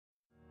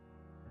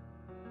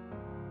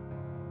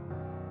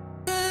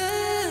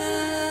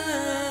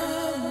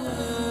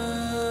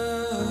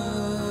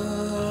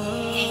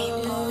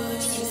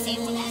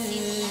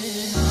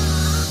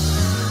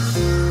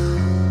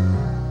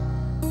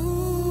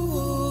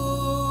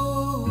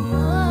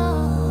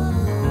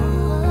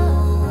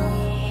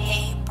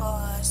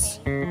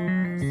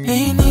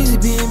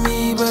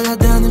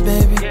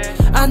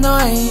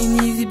I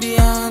ain't easy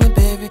behind it,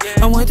 baby.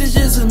 I want this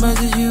just as much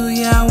as you,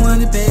 yeah, I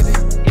want it, baby.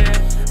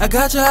 I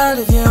got your heart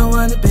if you don't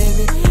want it,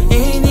 baby.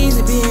 It ain't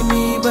easy being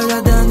me, but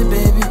I done it,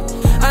 baby.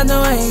 I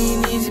know I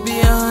ain't easy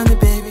behind it,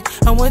 baby.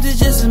 I want this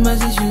just as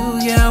much as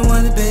you, yeah, I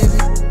want it, baby.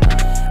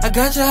 I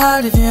got your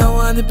heart if you don't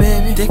want it,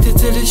 baby. Addicted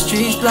to the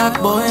streets,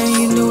 block boy, and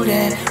you knew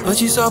that.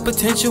 But you saw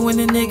potential when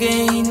the nigga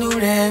ain't knew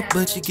that.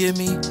 But you give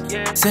me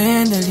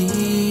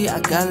sanity. I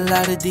got a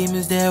lot of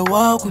demons that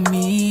walk with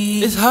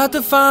me. It's hard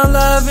to find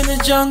love in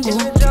the jungle,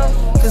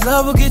 cause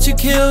love will get you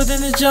killed in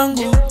the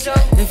jungle.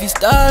 If you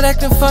start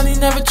acting funny,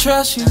 never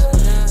trust you.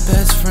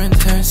 Best friend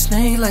turn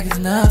snake like it's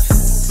nothing.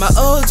 My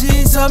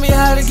OG taught me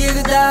how to get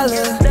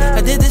 $1.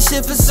 I did this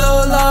shit for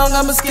so long,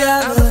 I'm a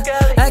scholar.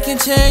 I can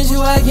change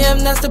who I am,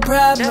 that's the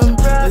problem.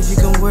 If you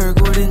can work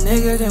with a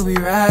nigga, then we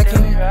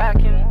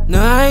rockin'.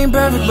 No, I ain't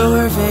perfect, but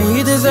worth it.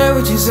 You deserve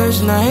what you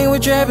searching. I ain't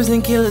with trappers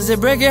and killers that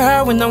break your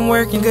heart when I'm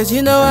working. Cause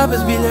you know I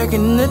must be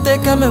lurking, and if they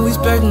coming, we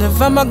spurtin'.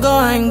 If I'ma go,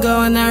 I ain't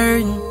going, I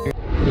hurtin'.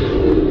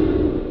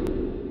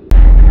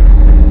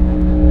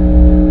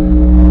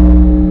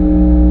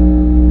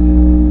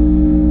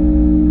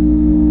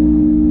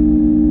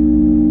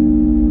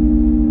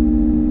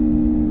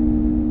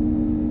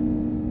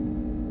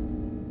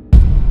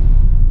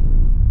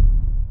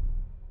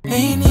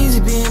 Ain't easy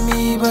being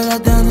me, but I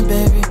done it,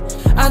 baby.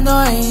 I know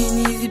I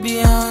ain't easy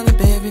behind it,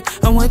 baby.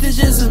 I want this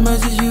just as much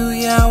as you,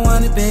 yeah, I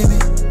want it, baby.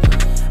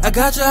 I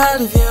got your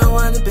heart if you don't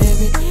want it,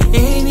 baby.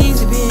 It ain't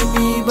easy being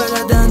me, but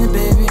I done it,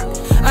 baby.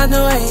 I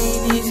know I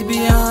ain't easy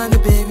behind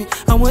it, baby.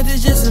 I want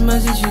this just as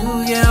much as you,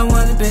 yeah, I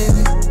want it,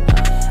 baby.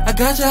 I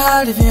got your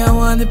heart if you don't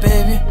want it,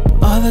 baby.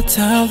 All the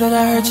times that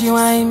I hurt you,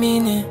 I ain't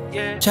mean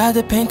it. Tried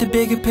to paint the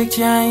bigger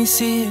picture, I ain't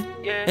see it.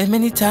 As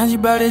many times you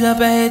brought it up,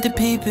 I had to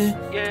peep it.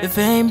 If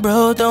it ain't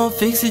broke, don't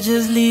fix it,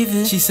 just leave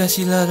it. She said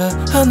she love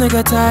her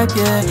nigga type,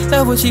 yeah.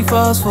 That's what she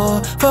falls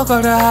for. Fuck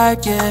all the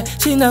hype, yeah.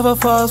 She never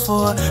falls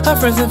for her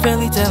friends and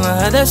family telling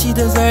her that she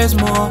deserves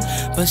more,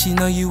 but she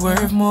know you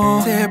worth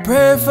more. Say a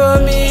prayer for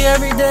me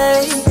every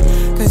day,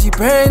 cause you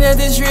praying that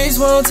the streets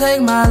won't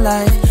take my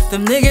life.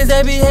 Them niggas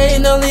that be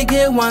hating only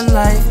get one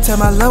life. Tell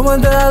my loved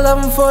one that I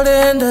love them for the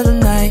end of the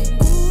night.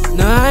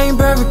 No, I ain't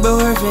perfect, but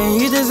worth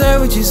it. You deserve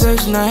what you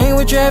searching. I ain't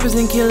with trappers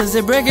and killers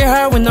that break your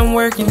heart when I'm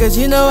working. Cause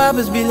you know I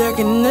must be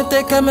lurking, and if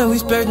they coming, we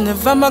spurtin'.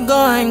 If I'ma go,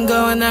 I ain't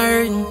going, I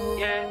hurtin'.